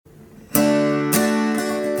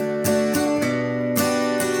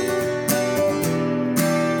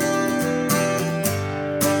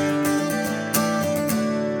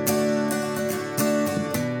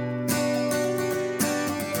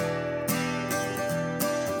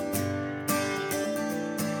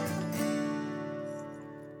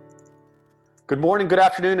Good morning, good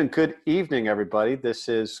afternoon, and good evening, everybody. This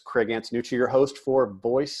is Craig Antonucci, your host for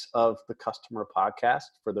Voice of the Customer podcast.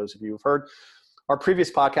 For those of you who've heard our previous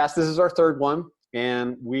podcast, this is our third one,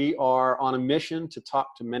 and we are on a mission to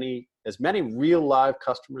talk to as many real live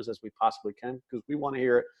customers as we possibly can, because we want to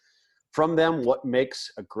hear it from them, what makes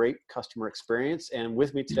a great customer experience. And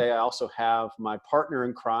with me today, I also have my partner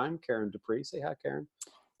in crime, Karen Dupree. Say hi, Karen.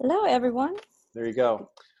 Hello, everyone. There you go.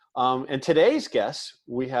 And today's guests,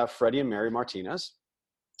 we have Freddie and Mary Martinez,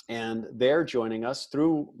 and they're joining us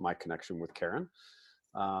through my connection with Karen.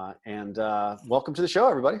 Welcome to the show,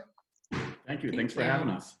 everybody. Thank you. Thanks for having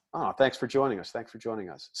us. Oh, thanks for joining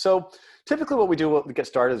us. So typically what we do when we get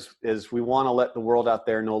started is we want to let the world out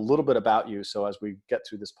there know a little bit about you. So as we get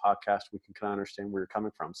through this podcast, we can kind of understand where you're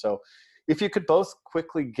coming from. So if you could both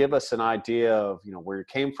quickly give us an idea of, where you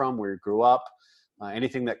came from, where you grew up,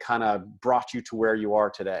 anything that kind of brought you to where you are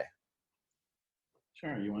today.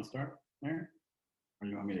 Sure. You want to start, Mary? Or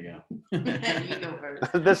you want me to go? You go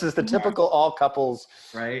first. This is the typical all couples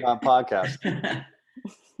right podcast.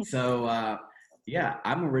 So,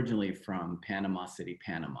 I'm originally from Panama City,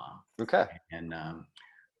 Panama. Okay. And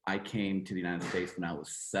I came to the United States when I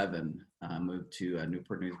was 7. Moved to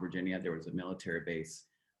Newport News, Virginia. There was a military base,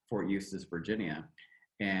 Fort Eustis, Virginia.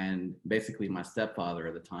 And basically my stepfather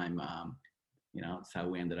at the time, that's how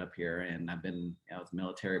we ended up here. And I was a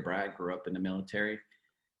military brat, grew up in the military.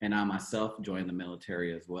 And I myself joined the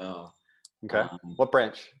military as well. Okay. What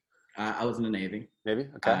branch? I was in the Navy. Navy?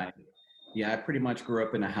 Okay. I pretty much grew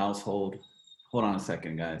up in a household. Hold on a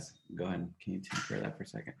second, guys. Go ahead. Can you take care of that for a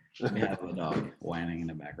second? We have a dog whining in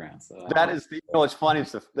the background. So it's funny.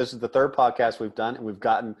 This is the third podcast we've done, and we've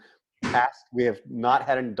gotten past. We have not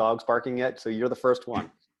had any dogs barking yet, so you're the first one.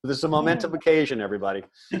 This is a momentum occasion, everybody.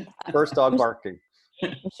 First dog barking.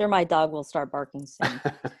 I'm sure my dog will start barking soon.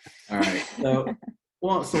 All right. So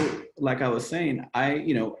like I was saying, I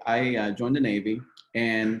joined the Navy,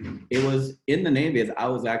 and it was in the Navy as I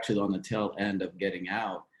was actually on the tail end of getting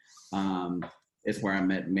out. Is where I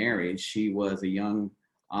met Mary. She was a young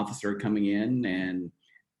officer coming in, and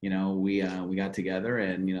we got together,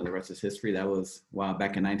 and the rest is history. That was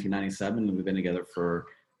back in 1997, and we've been together for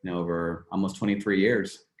over almost 23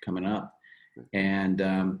 years coming up.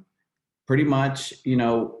 And pretty much,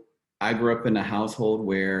 I grew up in a household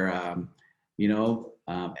where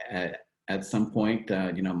at some point,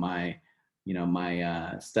 my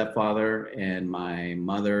stepfather and my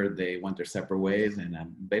mother, they went their separate ways. And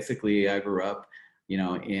basically I grew up,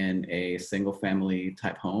 in a single family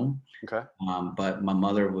type home. Okay. But my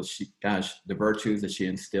mother the virtues that she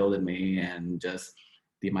instilled in me and just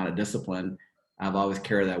the amount of discipline, I've always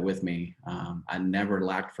carried that with me. I never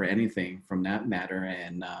lacked for anything from that matter.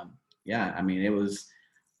 And I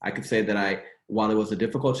could say that while it was a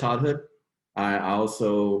difficult childhood, I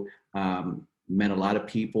also met a lot of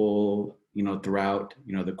people, throughout,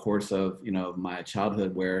 the course of, my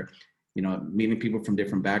childhood where, meeting people from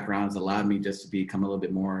different backgrounds allowed me just to become a little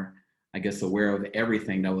bit more, I guess, aware of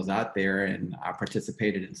everything that was out there. And I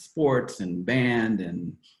participated in sports and band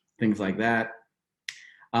and things like that.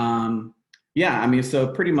 So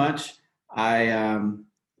pretty much I,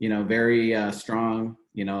 very strong,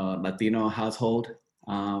 Latino household,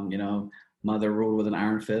 mother ruled with an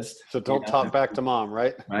iron fist. So don't talk back to mom,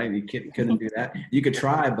 right? Right. You couldn't do that. You could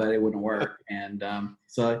try, but it wouldn't work. And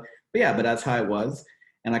but that's how it was.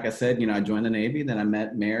 And like I said, I joined the Navy, then I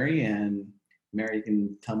met Mary, and Mary, you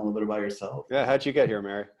can tell me a little bit about yourself. Yeah. How'd you get here,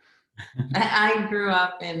 Mary? I grew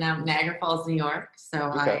up in Niagara Falls, New York.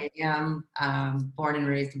 So okay. I am born and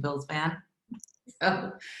raised a Bills fan.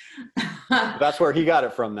 So that's where he got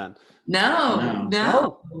it from then. No.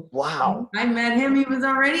 Oh, wow. I met him. He was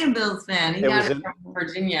already a Bills fan. He got it from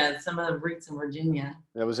Virginia, some of the roots in Virginia.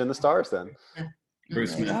 It was in the stars then.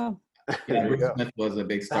 Bruce Smith. Yeah, Bruce Smith was a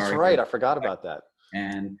big star. That's right. I forgot about that.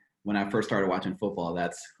 And when I first started watching football,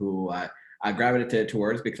 that's who I gravitated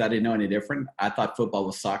towards because I didn't know any different. I thought football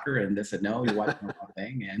was soccer, and they said, no, you're watching the wrong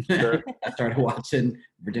thing. And sure. I started watching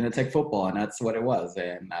Virginia Tech football, and that's what it was.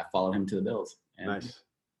 And I followed him to the Bills. And nice.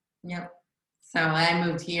 Yep. So I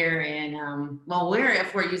moved here we're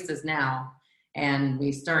at Fort Eustis now, and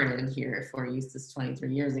we started here at Fort Eustis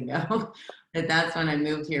 23 years ago. But that's when I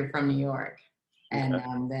moved here from New York. And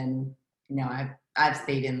then, I've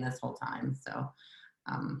stayed in this whole time. So,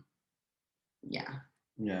 yeah.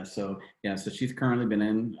 Yeah. So she's currently been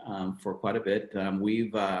in for quite a bit.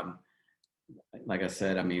 We've, like I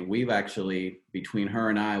said, we've actually, between her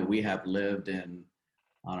and I, we have lived in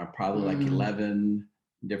probably like 11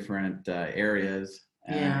 different areas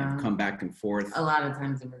and come back and forth. A lot of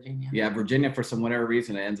times in Virginia. Yeah, Virginia, for some whatever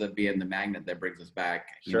reason, it ends up being the magnet that brings us back.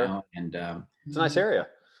 Sure. And it's a nice area.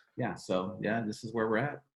 yeah, so yeah, this is where we're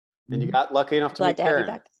at. And you got lucky enough to meet Glad to have you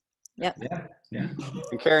Karen. back. Yep. Yeah, yeah.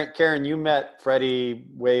 And Karen, you met Freddie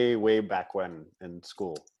way back when in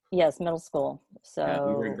school. Yes, middle school. So Yeah,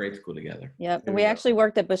 we were in grade school together. Yep. There We you go. actually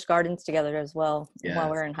worked at Busch Gardens together as well while we Yes.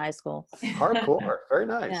 were in high school. Hardcore. Very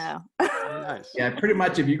nice. Yeah. Very nice. Yeah, pretty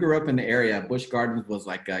much if you grew up in the area, Busch Gardens was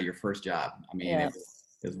like your first job. I mean, Yes.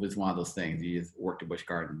 it was one of those things. You just worked at Busch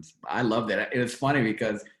Gardens. I love that. It's funny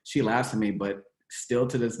because she laughs at me, but still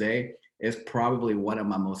to this day, it's probably one of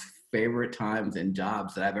my most favorite times and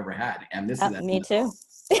jobs that I've ever had. And this is Me too.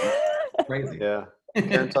 crazy. Yeah.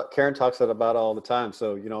 Karen talks about it all the time.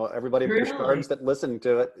 So, everybody at Busch Really? Gardens that listening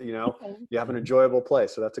to it, you have an enjoyable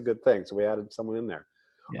place. So that's a good thing. So we added someone in there.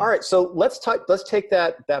 Yeah. All right. So let's take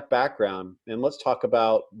that background and let's talk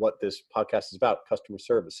about what this podcast is about, customer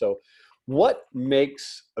service. So what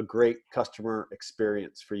makes a great customer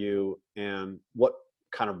experience for you, and what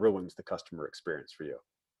kind of ruins the customer experience for you?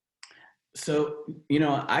 So,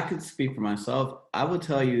 I could speak for myself. I will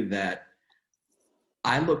tell you that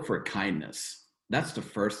I look for kindness. That's the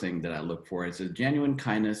first thing that I look for, is a genuine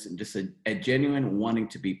kindness and just a genuine wanting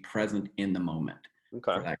to be present in the moment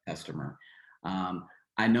Okay. for that customer.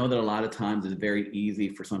 I know that a lot of times it's very easy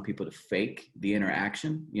for some people to fake the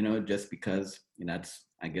interaction, just because, that's,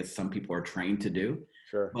 I guess, some people are trained to do.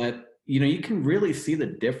 Sure. But you can really see the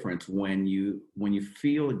difference when you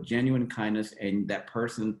feel genuine kindness and that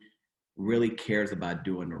person really cares about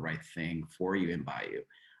doing the right thing for you and by you.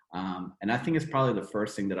 And I think it's probably the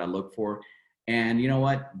first thing that I look for. And you know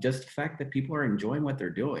what? Just the fact that people are enjoying what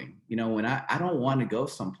they're doing. When I don't want to go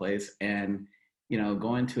someplace and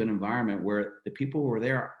go into an environment where the people who are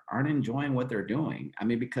there aren't enjoying what they're doing. I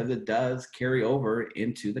mean, because it does carry over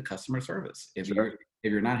into the customer service. If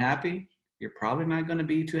you're not happy, you're probably not going to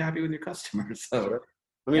be too happy with your customers. So, sure.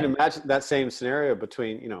 I mean, imagine that same scenario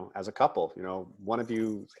between, as a couple, one of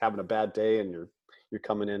you having a bad day and you're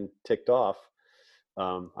coming in ticked off.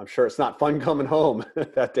 I'm sure it's not fun coming home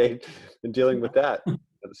that day and dealing with that at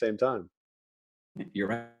the same time. You're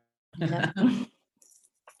right. Yep.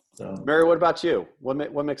 So, Mary, what about you?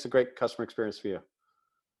 What makes a great customer experience for you?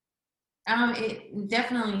 It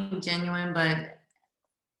definitely genuine, but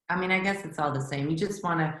I mean, I guess it's all the same. You just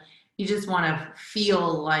want to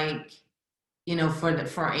feel like,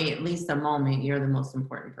 for at least a moment, you're the most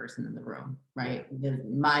important person in the room, right?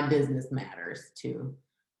 My business matters to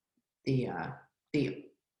it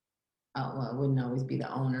wouldn't always be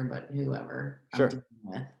the owner, but whoever Sure. I'm dealing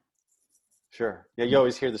with. Sure. Yeah, you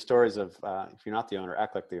always hear the stories of if you're not the owner,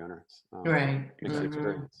 act like the owner. Right. Makes the Mhm.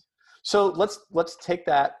 experience. So let's take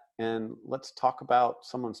that and let's talk about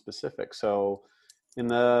someone specific. So in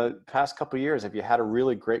the past couple of years, have you had a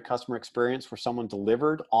really great customer experience where someone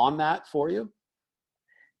delivered on that for you?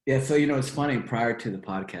 yeah. So, it's funny, prior to the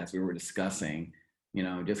podcast, we were discussing,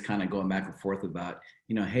 just kind of going back and forth about,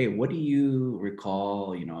 hey, what do you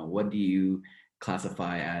recall, what do you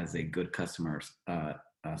classify as a good customer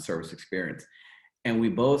service experience? And we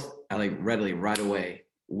both, readily right away,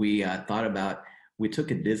 we thought about, we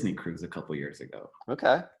took a Disney cruise a couple years ago.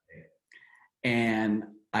 Okay. And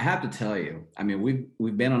I have to tell you, I mean,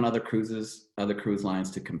 we've been on other cruises, other cruise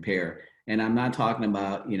lines to compare. And I'm not talking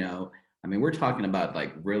about, we're talking about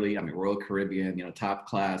really, Royal Caribbean, top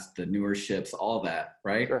class, the newer ships, all that,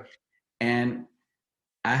 right? Sure. And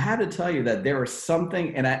I had to tell you that there was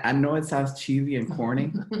something, and I know it sounds cheesy and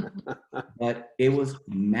corny, but it was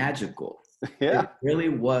magical. Yeah. It really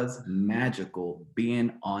was magical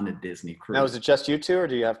being on a Disney cruise. Now, was it just you two, or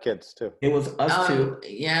do you have kids too? It was us two.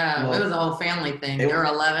 Yeah, Well, it was a whole family thing. it There were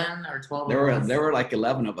was- 11 or 12 There of us. were like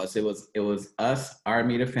 11 of us. It was us, our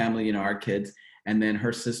immediate family, our kids, and then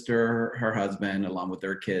her sister, her husband, along with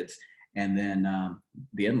their kids, and then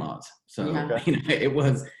the in-laws. So Yeah. it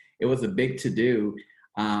was a big to-do,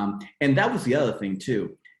 and that was the other thing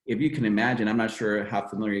too. If you can imagine, I'm not sure how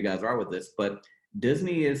familiar you guys are with this, but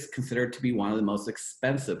Disney is considered to be one of the most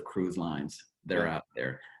expensive cruise lines that are out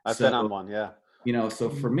there. I've been on one. Yeah. So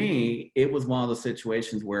for me, it was one of those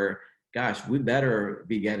situations where, gosh, we better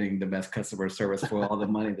be getting the best customer service for all the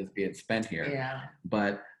money that's being spent here. Yeah.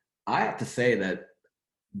 But I have to say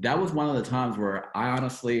that was one of the times where I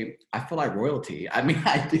feel like royalty. I mean,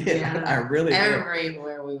 I did. Yeah. I really did.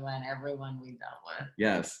 Everywhere we went, everyone we dealt with.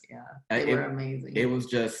 Yes. Yeah. They were amazing.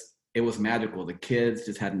 It was magical. The kids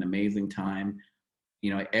just had an amazing time.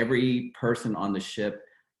 Every person on the ship,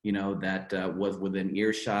 that was within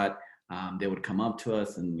earshot, they would come up to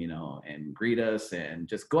us and, and greet us and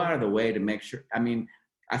just go out of the way to make sure. I mean,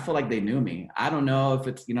 I feel like they knew me. I don't know if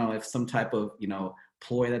it's, if some type of,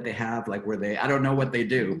 ploy that they have, I don't know what they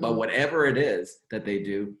do, but whatever it is that they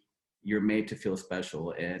do, you're made to feel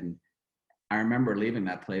special. And I remember leaving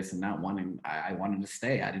that place and not wanting. I wanted to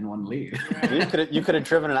stay. I didn't want to leave. You could have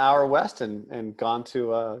driven an hour west and gone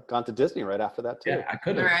to Disney right after that too. Yeah, I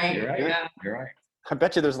could have. Right. You're right. Yeah. You're right. I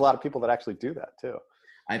bet you there's a lot of people that actually do that too.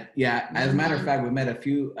 As a matter of fact, we met a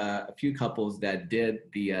few couples that did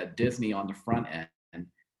the Disney on the front end,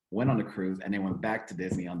 went on the cruise, and they went back to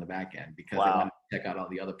Disney on the back end because they wanted to check out all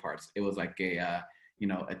the other parts. It was like a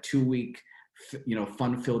 2-week,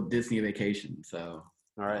 fun-filled Disney vacation. So,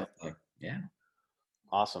 all right, yeah,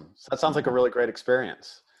 awesome. So that sounds like a really great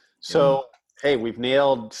experience. So, hey, we've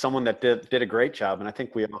nailed someone that did a great job, and I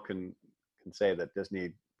think we all can say that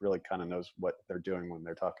Disney really kind of knows what they're doing when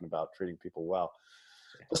they're talking about treating people well.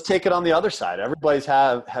 Let's take it on the other side. Everybody's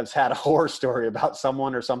has had a horror story about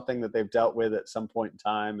someone or something that they've dealt with at some point in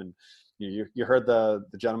time. And you heard the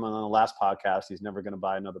gentleman on the last podcast. He's never going to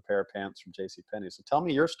buy another pair of pants from JCPenney. So tell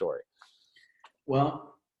me your story.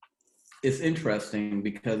 Well, it's interesting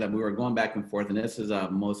because we were going back and forth, and this is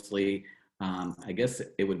mostly, I guess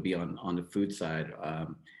it would be on the food side.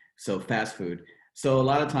 So fast food. So a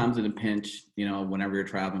lot of times in a pinch, whenever you're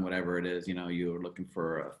traveling, whatever it is, you're looking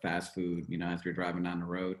for a fast food, as you're driving down the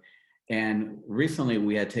road. And recently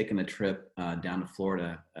we had taken a trip down to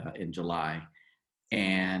Florida in July,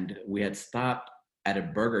 and we had stopped at a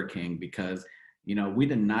Burger King because, we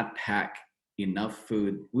did not pack enough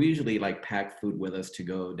food. We usually pack food with us to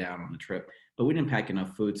go down on the trip, but we didn't pack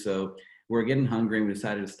enough food. So we were getting hungry and we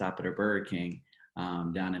decided to stop at a Burger King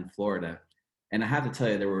down in Florida. And I have to tell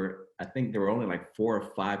you, I think there were only 4 or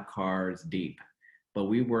 5 cars deep, but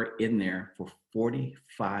we were in there for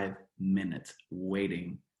 45 minutes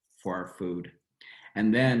waiting for our food.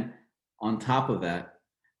 And then on top of that,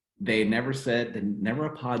 they never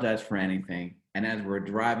apologized for anything. And as we're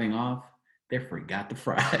driving off, they forgot the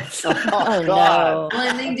fries. Oh, God. no. Well,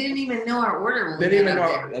 and they didn't even know our order when They we didn't got even up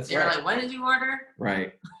know- there. that's They were right. like, what did you order?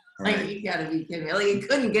 Right. You gotta be kidding me. It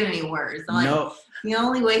couldn't get any worse. I'm No. the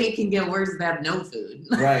only way it can get worse is to have no food.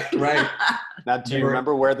 Right. Now, do you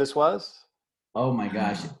remember where this was? Oh my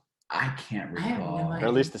gosh. I can't I have no recall. idea. Or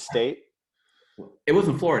at least the state? It was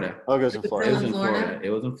in Florida. Oh, it goes in It Florida. was in Florida? Florida. It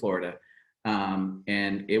was in Florida.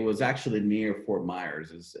 And it was actually near Fort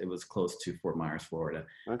Myers. It was close to Fort Myers, Florida.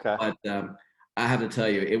 Okay. But I have to tell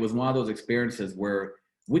you, it was one of those experiences where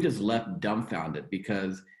we just left dumbfounded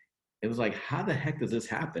because it was like, how the heck does this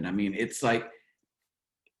happen? I mean, it's like,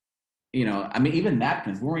 even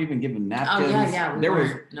napkins. We weren't even given napkins. Oh, yeah. There was,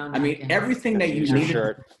 No everything that you Use your needed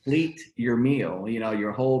shirt. to complete your meal,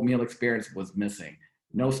 your whole meal experience was missing.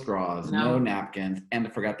 No straws, no No. napkins, and I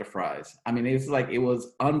forgot the fries. I mean, it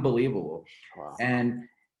was unbelievable. Wow. And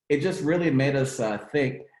it just really made us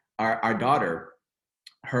think. Our daughter,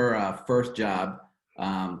 her first job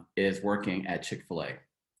is working at Chick-fil-A.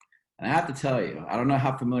 And I have to tell you, I don't know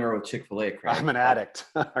how familiar with Chick-fil-A, Craig. I'm an addict.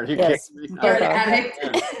 Are you Yes. kidding me? You're an Okay.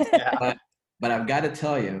 addict. Yeah. But I've got to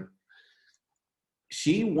tell you,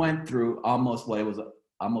 she went through almost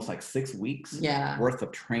 6 weeks Yeah. worth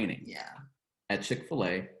of training Yeah. at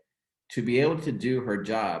Chick-fil-A to be able to do her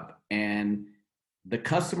job. And the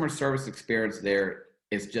customer service experience there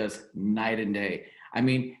is just night and day. I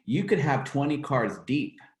mean, you could have 20 cars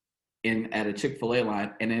deep at a Chick-fil-A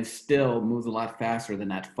line, and it still moves a lot faster than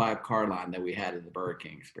that 5-car line that we had at the Burger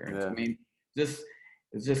King experience. Yeah. I mean, it's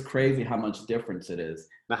just crazy how much difference it is.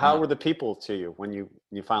 Now, how were the people to you when you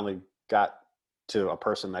finally got to a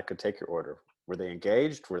person that could take your order? Were they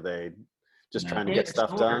engaged? Were they just No. trying to They get were stuff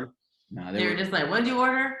short. done? No, They were just like, what'd you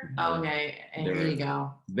order? No. Oh, okay. And They here were- you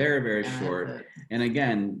go. very, very And that's short. it. And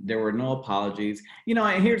again, there were no apologies.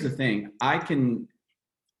 And here's the thing.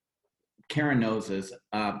 Karen knows this,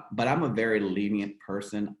 but I'm a very lenient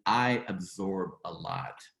person. I absorb a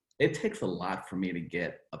lot. It takes a lot for me to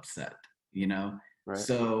get upset, Right.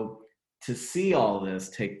 So to see all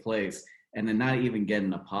this take place and then not even get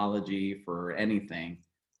an apology for anything,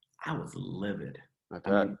 I was livid. I I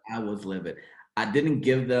bet. mean, I was livid. I didn't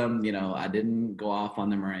give them, I didn't go off on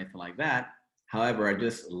them or anything like that. However, I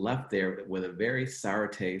just left there with a very sour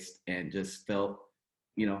taste and just felt,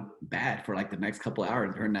 bad for the next couple of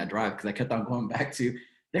hours during that drive because I kept on going back to,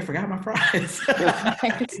 they forgot my fries.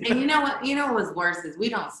 And you know what? You know what was worse is we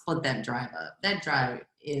don't split that drive up. That drive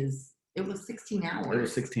it was 16 hours. It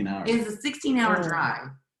was 16 hours. It's a 16-hour Oh. drive.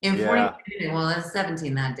 And Yeah. 45 minutes, well, it's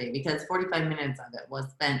 17 that day because 45 minutes of it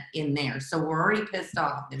was spent in there. So we're already pissed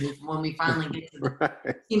off. And when we finally get to the,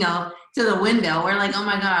 Right. to the window, we're like, oh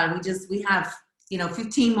my God, we have,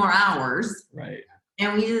 15 more hours. Right.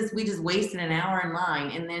 And we just wasted an hour in line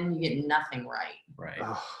and then you get nothing right. Right.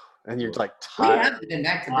 Oh, and you're like We tired. haven't been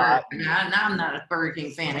back to Burger King. Now I'm not a Burger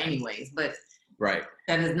King fan anyways, but Right.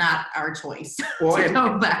 that is not our choice Well, to and,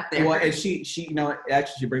 go back there. well, and she,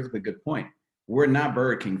 actually, she brings up a good point. we're not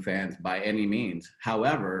Burger King fans by any means.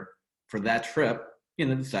 However, for that trip,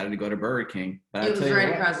 decided to go to Burger King. But It was right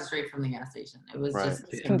across the street from the gas station. It was Right. just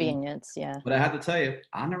It's convenience, yeah. But I have to tell you,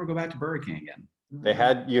 I'll never go back to Burger King again. They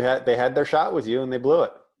had their shot with you and they blew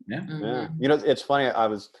it. Yeah. Yeah. It's funny. I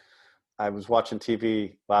was watching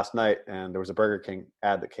TV last night and there was a Burger King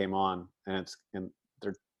ad that came on and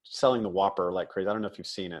they're selling the Whopper like crazy. I don't know if you've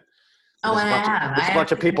seen it. Oh, There's and there's a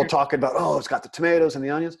bunch of people talking about, it's got the tomatoes and the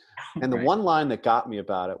onions. And the one line that got me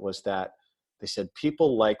about it was that they said,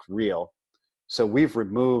 people like real. So we've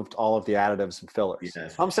removed all of the additives and fillers.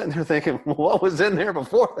 Yes. I'm sitting there thinking, what was in there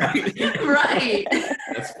before that? Right.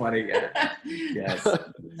 That's funny. Yeah. Yes.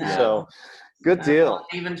 No. So good deal.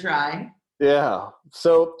 Don't even try. Yeah.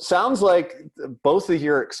 So sounds like both of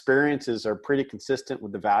your experiences are pretty consistent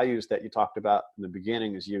with the values that you talked about in the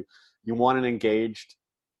beginning. Is you want an engaged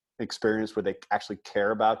experience where they actually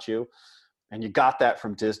care about you, and you got that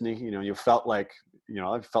from Disney. You felt like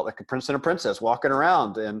a prince and a princess walking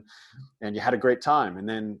around, and you had a great time. And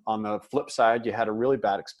then on the flip side, you had a really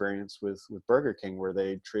bad experience with Burger King, where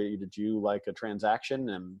they treated you like a transaction,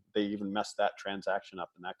 and they even messed that transaction up.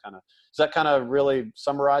 And does that kind of really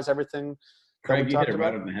summarize everything? Craig, you hit it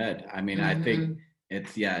right on the head. I mean, I think you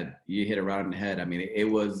hit it right on the head. I mean, it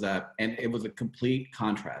was, and it was a complete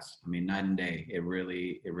contrast. I mean, night and day. It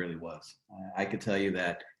really was. I could tell you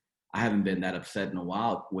that I haven't been that upset in a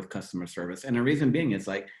while with customer service. And the reason being is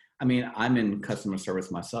I'm in customer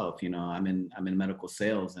service myself. I'm in medical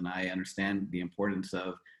sales, and I understand the importance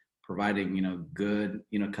of providing, good,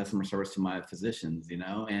 customer service to my physicians,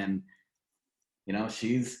 and,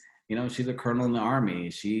 she's a colonel in the Army.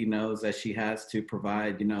 She knows that she has to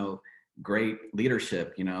provide, great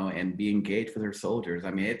leadership, and be engaged with her soldiers.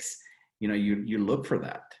 I mean, it's, you look for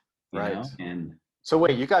that, Right. And so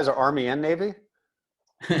wait, you guys are Army and Navy?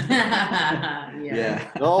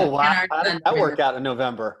 yeah. Oh, wow. How did that work out in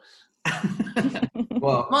November?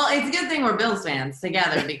 Well, it's a good thing we're Bills fans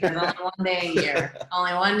together, because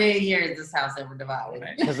only one day a year is this house ever divided.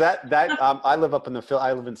 Right. Because I live up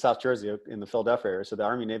I live in South Jersey in the Philadelphia area, so the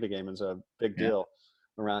Army Navy game is a big deal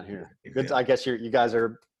around here. Good. I guess you guys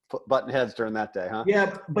are butting heads during that day, huh?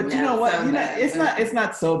 Yeah, but you know what? It's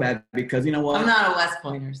not so bad, because you know what? I'm not a West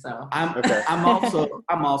Pointer, so I'm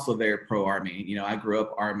also very pro Army. I grew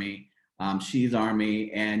up Army. She's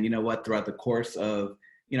Army, and you know what? Throughout the course of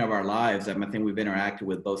of our lives, I think we've interacted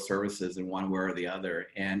with both services in one way or the other.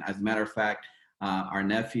 And as a matter of fact, our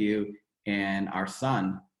nephew and our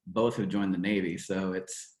son both have joined the Navy. So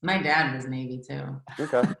my dad was Navy too.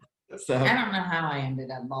 Okay. So I don't know how I ended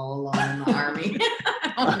up all alone in the Army.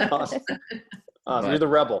 I don't know. You're the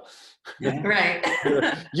rebel. yeah. Right.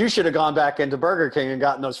 You should have gone back into Burger King and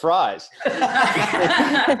gotten those fries.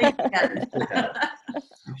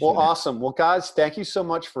 Well, awesome. Well, guys, thank you so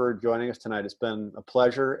much for joining us tonight. It's been a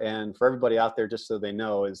pleasure. And for everybody out there, just so they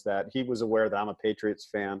know, is that he was aware that I'm a Patriots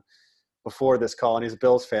fan before this call, and he's a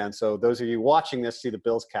Bills fan. So those of you watching this see the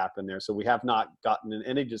Bills cap in there. So we have not gotten in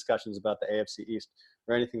any discussions about the AFC East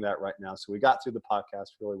or anything like that right now. So we got through the podcast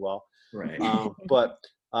really well. Right. But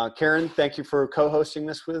Karen, thank you for co-hosting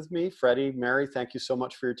this with me. Freddie, Mary, thank you so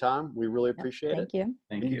much for your time. We really appreciate it. Thank you.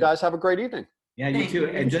 Thank And you. you guys have a great evening. Yeah, you Thank too. you.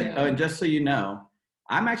 And just so you know,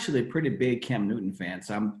 I'm actually a pretty big Cam Newton fan,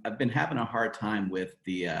 so I've been having a hard time with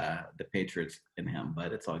the Patriots and him,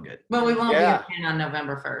 but it's all good. But we won't Yeah. be a fan on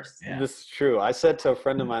November 1st. Yeah. This is true. I said to a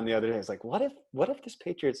friend of mine the other day, I was like, what if this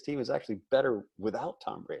Patriots team is actually better without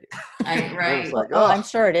Tom Brady? I Right. was like, Oh, I'm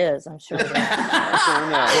sure it is. I'm sure it is.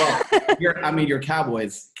 I You're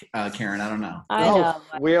Cowboys, Karen. I don't know. I know.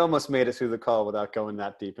 We almost made it through the call without going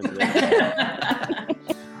that deep into it.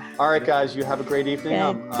 All right, guys, you have a great evening.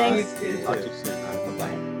 Okay, thanks. Talk to you soon.